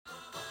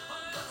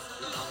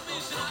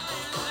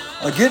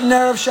A good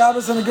Erev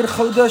Shabbos and a good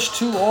Chodesh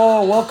to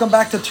all. Welcome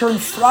back to Turn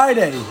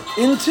Friday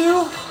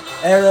into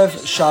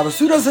Erev Shabbos.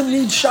 Who doesn't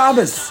need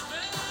Shabbos?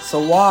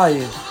 So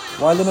why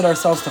limit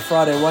ourselves to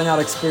Friday? Why not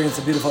experience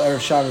a beautiful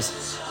Erev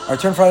Shabbos? Our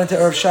Turn Friday into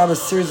Erev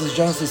Shabbos series is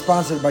generously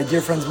sponsored by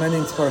dear friends Mendy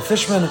and Tzipora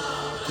Fishman.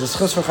 It is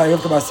Chus for Chai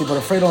Rivka Bas Tzipora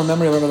Freidel in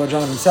memory of Rabbi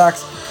Jonathan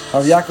Sachs,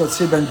 Rav Yaakov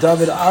Tzvi Ben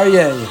David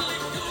Aryeh.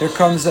 Here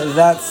comes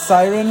that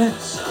siren.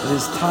 It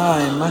is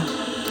time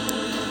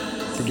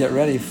to get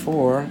ready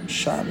for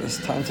Shabbos.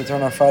 Time to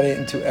turn our Friday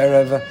into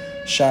Erev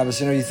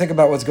Shabbos. You think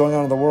about what's going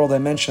on in the world. I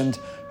mentioned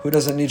who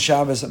doesn't need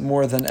Shabbos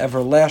more than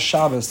ever. Last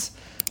Shabbos,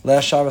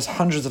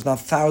 hundreds if not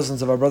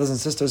thousands of our brothers and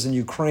sisters in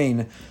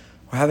Ukraine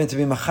were having to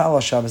be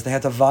Machala Shabbos. They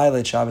had to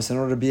violate Shabbos in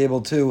order to be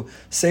able to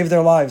save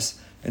their lives,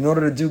 in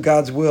order to do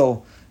God's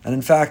will. And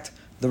in fact,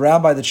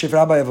 the chief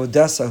rabbi of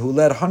Odessa, who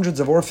led hundreds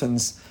of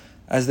orphans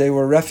as they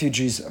were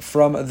refugees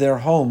from their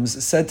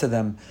homes, said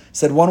 1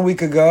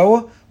 week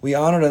ago, we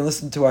honored and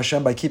listened to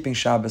Hashem by keeping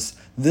Shabbos.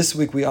 This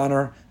week we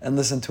honor and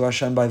listen to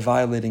Hashem by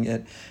violating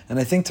it. And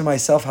I think to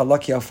myself, how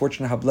lucky, how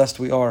fortunate, how blessed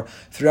we are.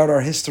 Throughout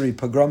our history,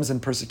 pogroms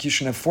and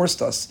persecution have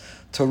forced us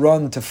to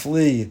run, to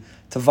flee,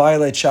 to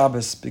violate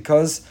Shabbos,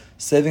 because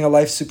saving a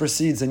life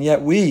supersedes. And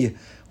yet we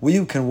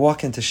can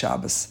walk into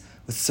Shabbos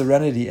with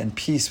serenity and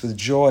peace, with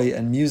joy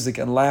and music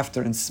and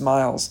laughter and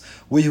smiles.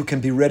 We who can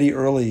be ready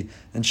early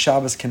and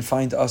Shabbos can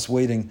find us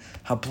waiting.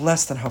 How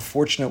blessed and how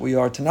fortunate we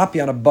are to not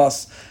be on a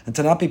bus and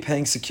to not be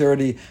paying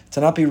security,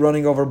 to not be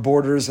running over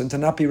borders and to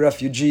not be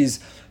refugees,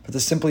 but to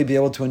simply be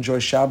able to enjoy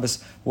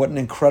Shabbos. What an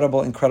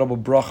incredible, incredible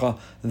bracha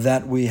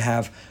that we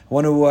have. I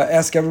want to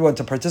ask everyone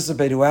to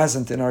participate who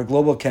hasn't in our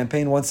global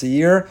campaign once a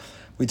year.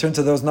 We turn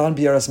to those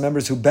non-BRS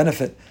members who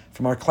benefit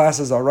from our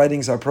classes, our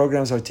writings, our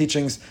programs, our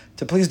teachings,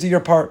 to please do your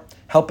part.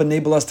 Help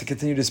enable us to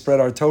continue to spread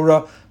our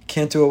Torah.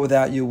 Can't do it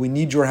without you. We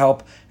need your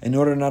help in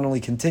order to not only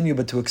continue,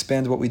 but to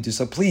expand what we do.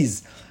 So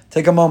please,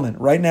 take a moment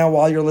right now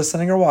while you're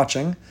listening or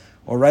watching,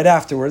 or right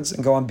afterwards,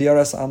 and go on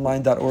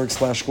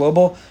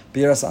brsonline.org/global,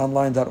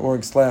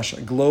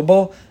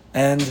 brsonline.org/global,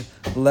 and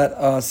let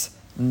us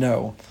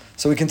know.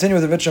 So we continue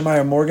with Ravitcher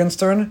Meyer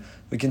Morgenstern.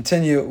 We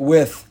continue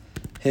with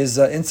his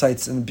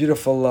insights in the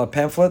beautiful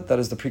pamphlet that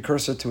is the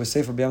precursor to a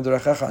Sefer B'Yam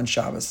Dorechecha on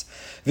Shabbos.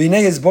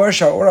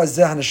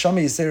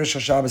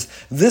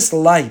 This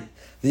light,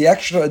 the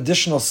extra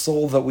additional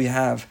soul that we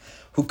have,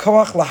 hu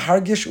koach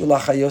lahargish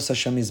ulachayos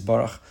Hashem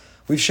yizbarach.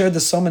 We've shared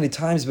this so many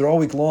times, but all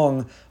week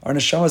long, our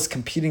neshama is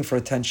competing for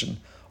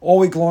attention. All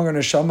week long, our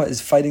neshama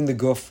is fighting the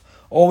guf.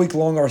 All week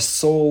long, our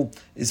soul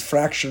is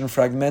fractured and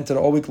fragmented.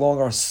 All week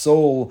long, our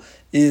soul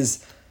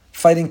is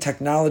fighting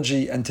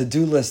technology and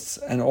to-do lists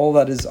and all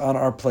that is on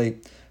our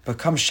plate. But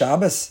come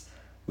Shabbos,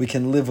 we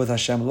can live with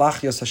Hashem.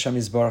 Lachyos Hashem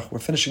Yisbarach. We're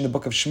finishing the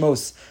book of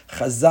Shmos.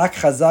 Chazak,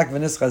 chazak,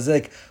 v'nis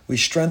chazek. We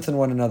strengthen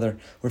one another.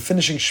 We're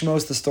finishing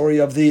Shmos, the story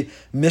of the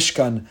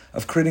Mishkan,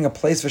 of creating a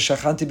place for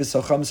Shachanti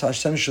b'socham, so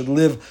Hashem should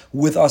live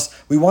with us.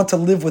 We want to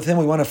live with Him.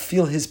 We want to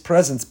feel His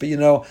presence. But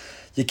you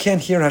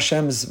can't hear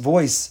Hashem's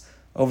voice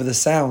over the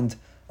sound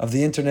of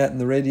the internet and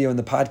the radio and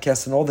the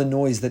podcast and all the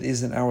noise that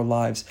is in our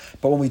lives.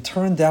 But when we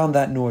turn down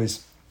that noise,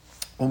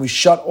 when we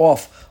shut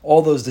off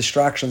all those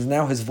distractions,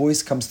 now His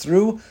voice comes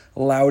through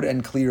loud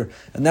and clear.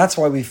 And that's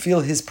why we feel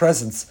His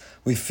presence.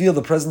 We feel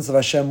the presence of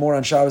Hashem more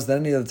on Shabbos than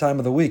any other time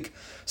of the week.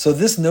 So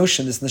this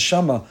notion, this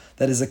neshama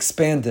that is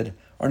expanded,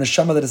 our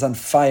neshama that is on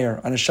fire,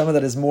 our neshama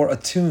that is more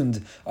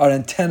attuned, our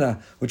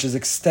antenna which is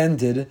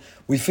extended,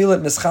 we feel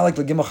it mischalik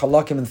l'gimel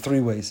chalakim in three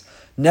ways: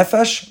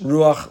 nefesh,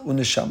 ruach,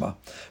 uneshama.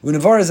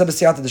 Unevar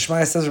ezabasiyata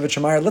d'shmaya says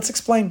Ravitcher Meyer. Let's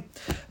explain.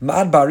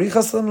 Ma'ad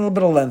barichas, a little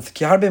bit of length.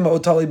 Ki harbe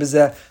ma'ot tali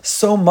b'zeh.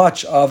 So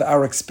much of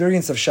our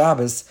experience of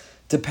Shabbos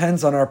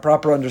depends on our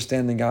proper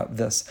understanding of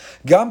this.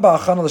 Gam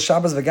ba'achana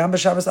l'Shabbos v'gam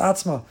b'Shabbos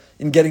atzma.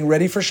 In getting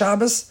ready for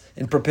Shabbos,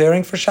 in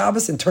preparing for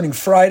Shabbos, in turning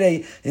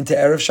Friday into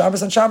Erev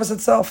Shabbos and Shabbos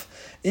itself.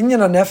 Inyan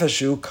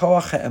ha'nefeshu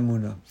koach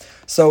ha'emuna.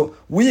 So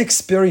we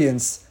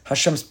experience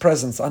Hashem's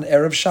presence on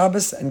Erev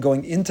Shabbos and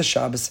going into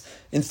Shabbos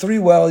in three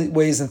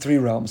ways, in three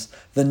realms: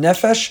 the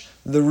nefesh,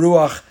 the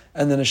ruach,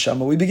 and the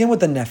neshama. We begin with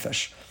the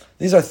nefesh.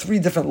 These are three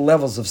different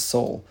levels of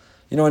soul.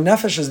 A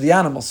nefesh is the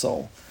animal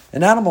soul.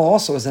 An animal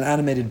also is an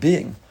animated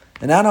being.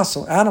 An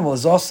animal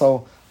is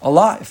also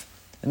alive.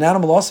 An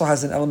animal also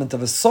has an element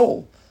of a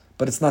soul,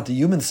 but it's not the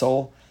human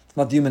soul. It's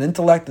not the human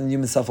intellect and the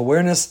human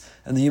self-awareness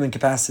and the human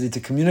capacity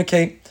to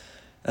communicate.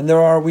 And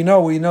we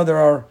know there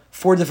are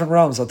four different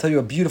realms. I'll tell you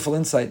a beautiful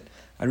insight.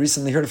 I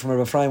recently heard it from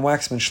Rabbi Ephraim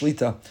Waxman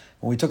Shlita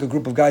when we took a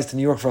group of guys to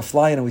New York for a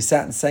fly-in and we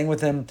sat and sang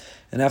with him.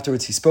 And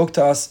afterwards he spoke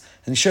to us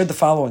and he shared the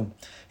following.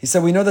 He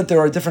said, we know that there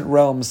are different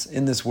realms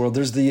in this world.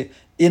 There's the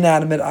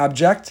inanimate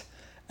object,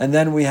 and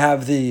then we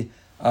have the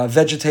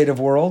vegetative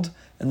world,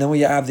 and then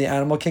we have the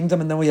animal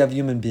kingdom, and then we have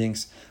human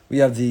beings. We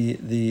have the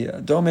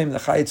domim, the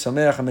chayit,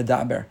 somerach, and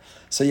medaber.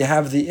 So you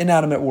have the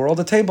inanimate world,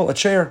 a table, a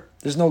chair.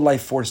 There's no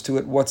life force to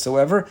it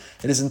whatsoever.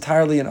 It is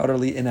entirely and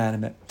utterly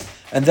inanimate.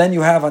 And then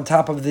you have on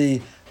top of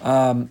the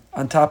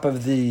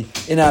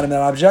inanimate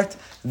object,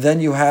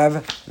 then you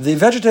have the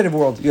vegetative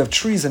world. You have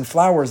trees and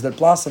flowers that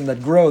blossom,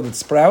 that grow, that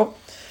sprout.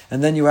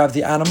 and then you have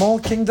the animal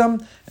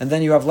kingdom, and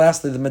then you have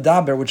lastly the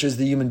Medaber, which is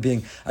the human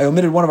being. I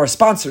omitted one of our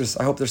sponsors.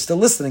 I hope they're still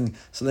listening,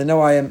 so they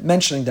know I am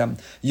mentioning them.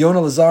 Yonah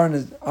Lazar,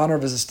 in honor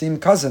of his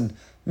esteemed cousin,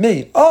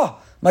 me. Oh,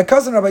 my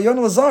cousin Rabbi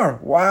Yonah Lazar.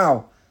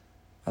 Wow.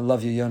 I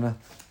love you, Yonah.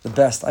 The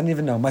best. I didn't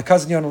even know. My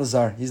cousin Yonah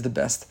Lazar. He's the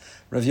best.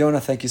 Rav Yonah,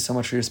 thank you so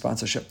much for your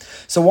sponsorship.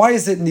 So why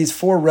is it in these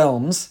four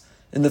realms,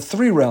 in the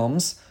three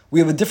realms, we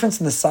have a difference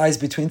in the size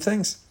between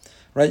things?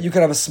 Right? You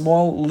could have a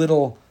small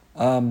little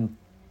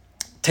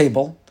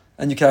table,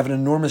 and you could have an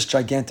enormous,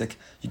 gigantic.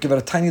 You could have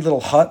a tiny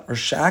little hut or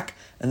shack,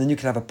 and then you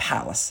could have a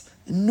palace.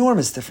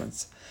 Enormous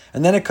difference.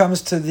 And then it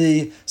comes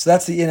to so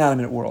that's the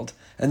inanimate world.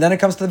 And then it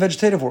comes to the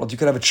vegetative world. You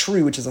could have a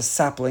tree, which is a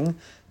sapling,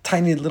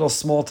 tiny little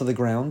small to the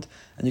ground,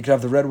 and you could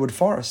have the redwood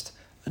forest.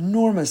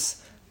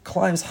 Enormous,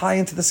 climbs high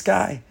into the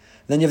sky.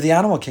 Then you have the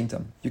animal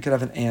kingdom. You could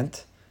have an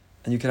ant,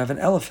 and you could have an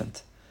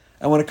elephant.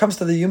 And when it comes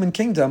to the human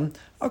kingdom,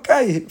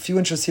 okay, a few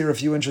inches here, a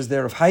few inches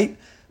there of height,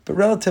 but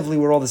relatively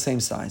we're all the same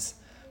size.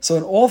 So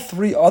in all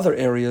three other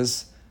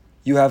areas,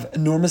 you have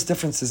enormous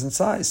differences in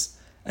size.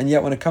 And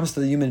yet when it comes to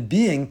the human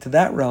being, to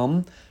that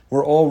realm,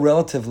 we're all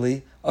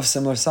relatively of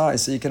similar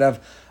size. So you could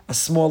have a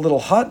small little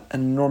hut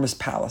and an enormous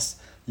palace.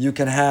 You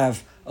can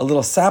have a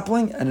little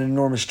sapling and an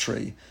enormous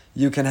tree.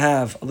 You can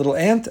have a little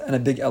ant and a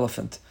big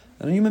elephant.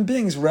 And human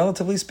beings,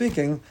 relatively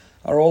speaking,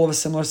 are all of a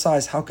similar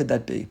size. How could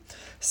that be?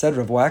 Said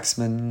Rav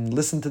Waxman,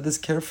 listen to this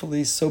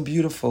carefully, so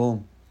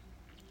beautiful.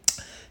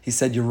 He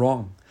said, you're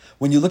wrong.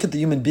 When you look at the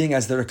human being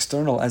as their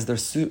external, as their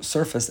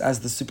surface,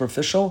 as the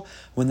superficial,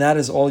 when that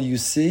is all you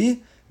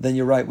see, then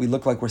you're right, we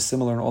look like we're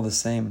similar and all the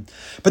same.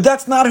 But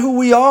that's not who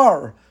we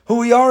are. Who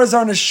we are is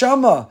our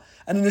neshama.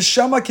 And a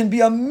neshama can be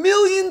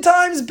 1,000,000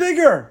 times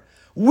bigger.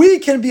 We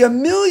can be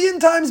 1,000,000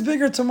 times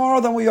bigger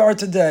tomorrow than we are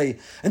today.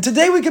 And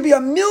today we could be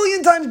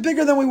 1,000,000 times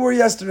bigger than we were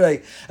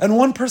yesterday. And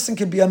one person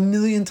could be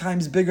 1,000,000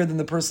 times bigger than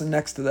the person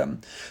next to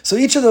them. So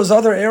each of those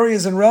other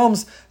areas and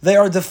realms, they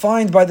are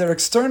defined by their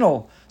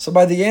external. So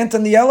by the ant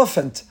and the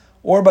elephant,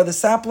 or by the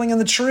sapling and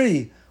the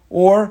tree,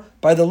 or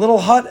by the little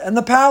hut and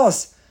the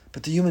palace.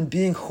 But the human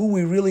being, who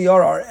we really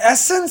are, our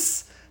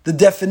essence, the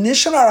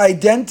definition, our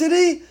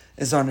identity,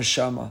 is our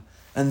neshama.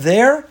 And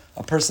there,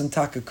 a person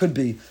taka could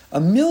be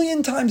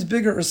 1,000,000 times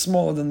bigger or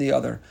smaller than the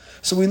other.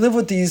 So we live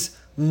with these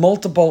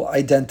multiple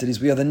identities.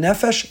 We have the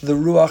nefesh, the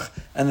ruach,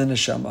 and the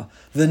neshama.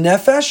 The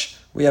nefesh,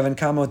 we have in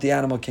common with the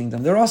animal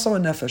kingdom. They're also a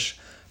nefesh.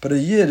 But a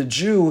yid, a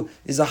Jew,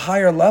 is a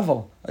higher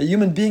level. A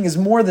human being is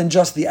more than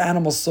just the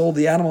animal soul,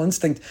 the animal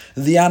instinct,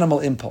 the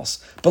animal impulse.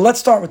 But let's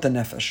start with the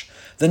nefesh.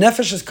 The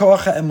nefesh is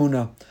koach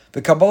ha'emunah.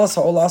 The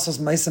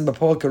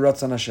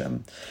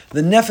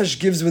nefesh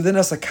gives within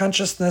us a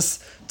consciousness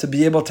to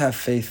be able to have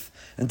faith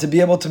and to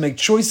be able to make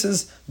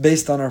choices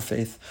based on our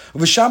faith.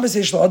 Even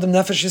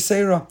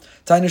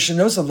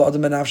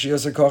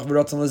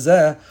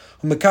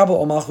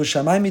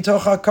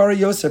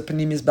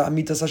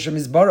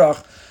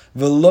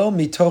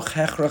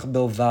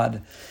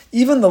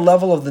the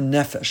level of the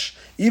nefesh,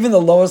 even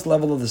the lowest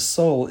level of the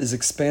soul is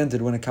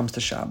expanded when it comes to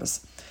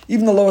Shabbos.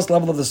 Even the lowest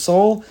level of the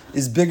soul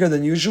is bigger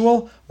than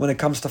usual when it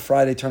comes to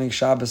Friday, turning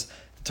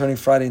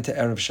Friday into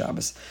Erev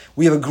Shabbos.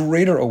 We have a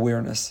greater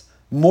awareness,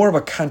 more of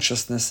a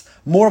consciousness,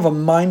 more of a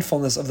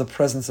mindfulness of the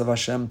presence of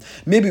Hashem.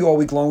 Maybe all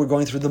week long we're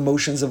going through the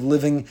motions of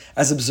living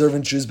as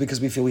observant Jews because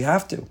we feel we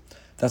have to.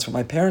 That's what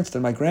my parents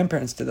did, my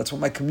grandparents did. That's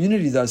what my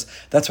community does.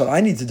 That's what I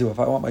need to do if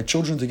I want my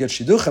children to get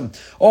shidduchim.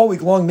 All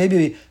week long,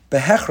 maybe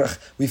behechrach,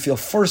 we feel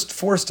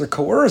forced or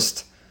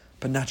coerced,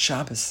 but not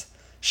Shabbos.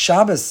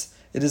 Shabbos,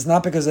 it is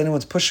not because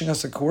anyone's pushing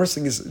us or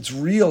coercing us. It's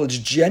real, it's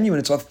genuine,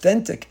 it's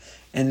authentic,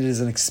 and it is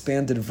an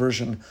expanded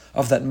version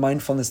of that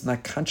mindfulness and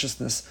that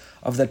consciousness,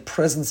 of that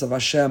presence of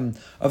Hashem,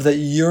 of that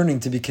yearning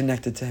to be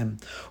connected to Him.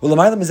 And on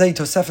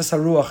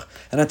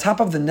top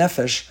of the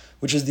nefesh,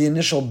 which is the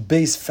initial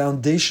base,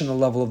 foundational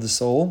level of the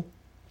soul,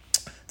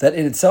 that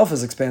in itself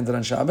is expanded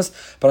on Shabbos,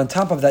 but on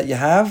top of that you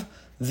have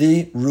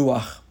the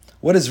ruach.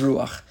 What is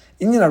ruach?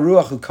 Inyan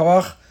ruach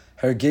u'koach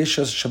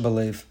hergeshos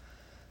shebalev.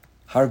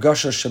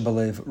 Hargasha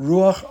shebalev.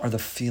 Ruach are the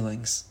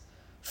feelings.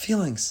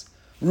 Feelings.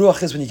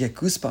 Ruach is when you get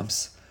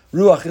goosebumps.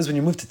 Ruach is when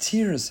you move to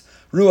tears.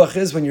 Ruach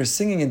is when you're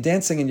singing and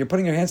dancing and you're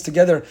putting your hands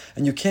together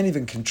and you can't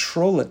even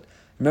control it.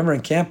 Remember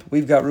in camp,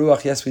 we've got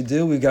ruach. Yes, we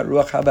do. We've got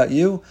ruach. How about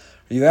you?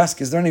 Or you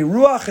ask, is there any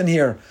ruach in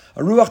here?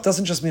 A ruach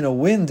doesn't just mean a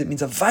wind. It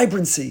means a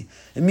vibrancy.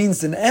 It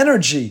means an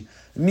energy.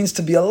 It means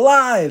to be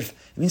alive.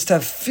 It means to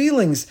have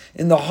feelings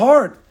in the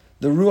heart.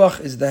 The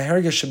ruach is the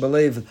hergesh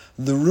shebalev.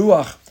 The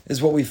ruach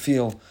is what we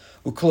feel.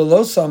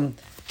 Ukulolosam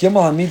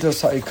gimel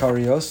hamidos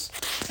ha'ikarios,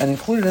 and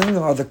included in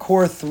them are the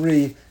core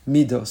three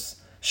midos.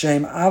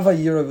 Shehem ava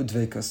yira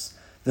udvekas.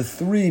 The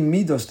three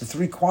midos, the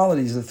three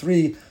qualities, the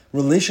three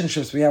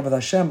relationships we have with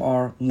Hashem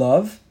are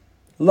love,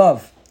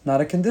 not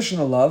a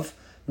conditional love,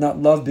 not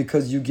love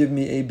because you give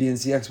me A, B, and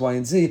C, X, Y,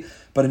 and Z,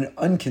 but an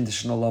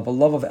unconditional love, a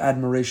love of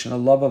admiration, a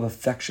love of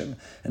affection.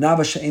 An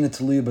abba she'ena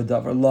tluya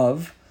b'davar,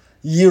 love.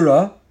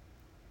 Yira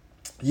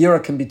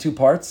can be two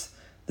parts.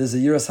 There's a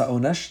yiras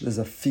ha'onesh, there's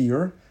a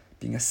fear,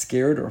 being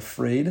scared or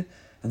afraid,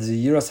 and there's a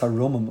yiras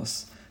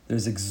ha'romamus.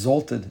 there's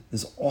exalted,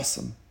 there's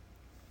awesome.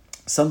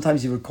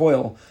 Sometimes you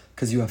recoil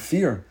because you have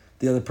fear.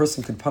 The other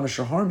person could punish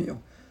or harm you.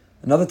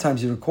 And other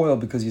times you recoil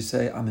because you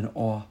say, I'm in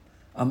awe.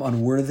 I'm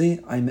unworthy,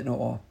 I'm in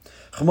awe.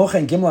 Here in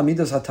Vitch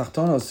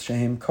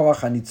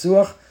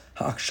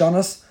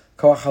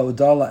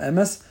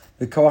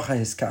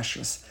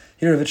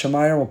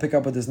Hamayim, we'll pick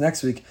up with this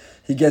next week,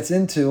 he gets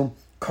into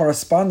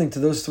corresponding to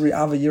those three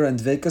Avayira and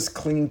Dvekas,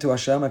 clinging to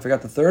Hashem, I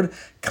forgot the third,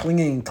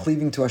 clinging and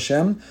cleaving to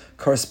Hashem,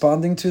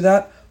 corresponding to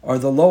that are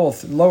the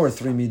lower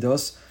three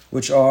Midos,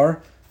 which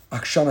are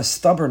Akshana,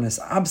 stubbornness,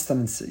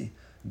 abstinency,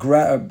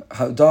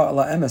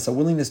 a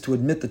willingness to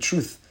admit the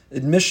truth,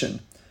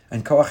 admission,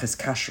 and Koach is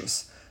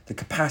kashrus, the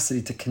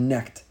capacity to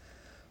connect.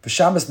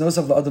 V'Shabbos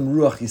nosav la'adam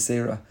ruach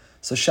yisera.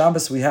 So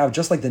Shabbos we have,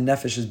 just like the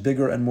nefesh is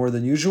bigger and more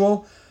than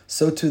usual,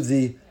 so to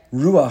the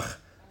ruach,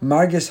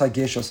 margis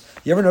hageshos.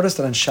 You ever notice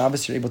that on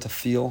Shabbos you're able to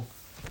feel?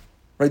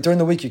 Right, during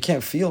the week you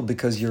can't feel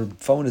because your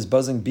phone is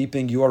buzzing,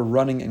 beeping, you are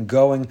running and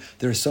going.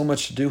 There is so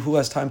much to do. Who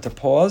has time to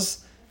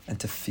pause and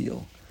to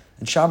feel?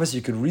 In Shabbos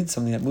you could read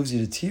something that moves you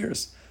to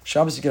tears.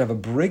 Shabbos you could have a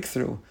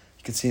breakthrough.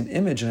 You could see an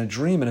image and a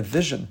dream and a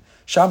vision.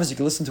 Shabbos you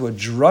could listen to a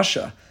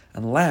drasha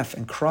and laugh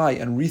and cry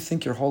and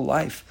rethink your whole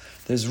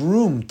life. There's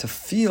room to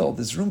feel.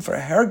 There's room for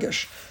a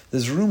hergish.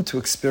 There's room to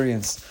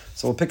experience.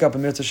 So we'll pick up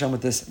Amir Tashem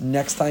with this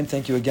next time.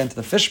 Thank you again to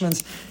the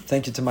Fishmans.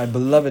 Thank you to my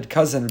beloved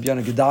cousin, Rabbi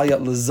Yonah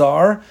Gedalia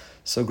Lazar.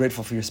 So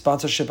grateful for your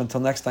sponsorship.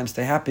 Until next time,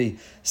 stay happy,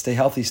 stay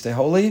healthy, stay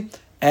holy,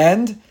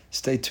 and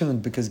stay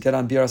tuned, because get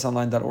on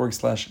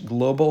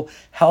brasonline.org/global.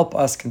 Help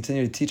us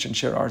continue to teach and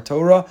share our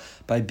Torah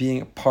by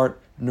being a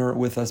partner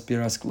with us,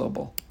 BRS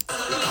Global.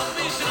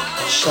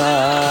 Shabbos.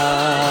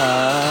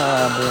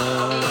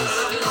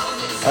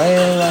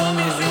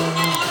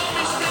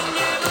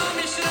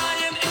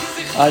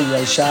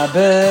 Ayay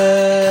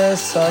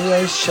Shabbos,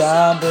 Ayay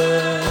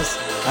Shabbos.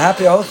 A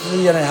happy,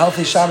 healthy, and a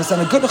healthy Shabbos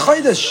and a good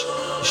Chodesh.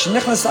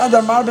 Shenichnas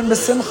Adar Marben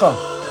Besimcha.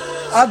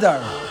 Adar,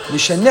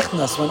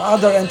 Mishenichnas, when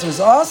Adar enters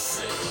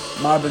us,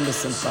 Marben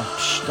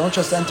Besimcha. Don't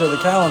just enter the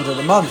calendar,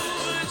 the month.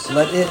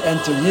 Let it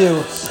enter you.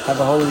 Have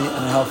a holy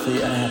and a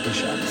healthy and a happy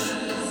Shabbos.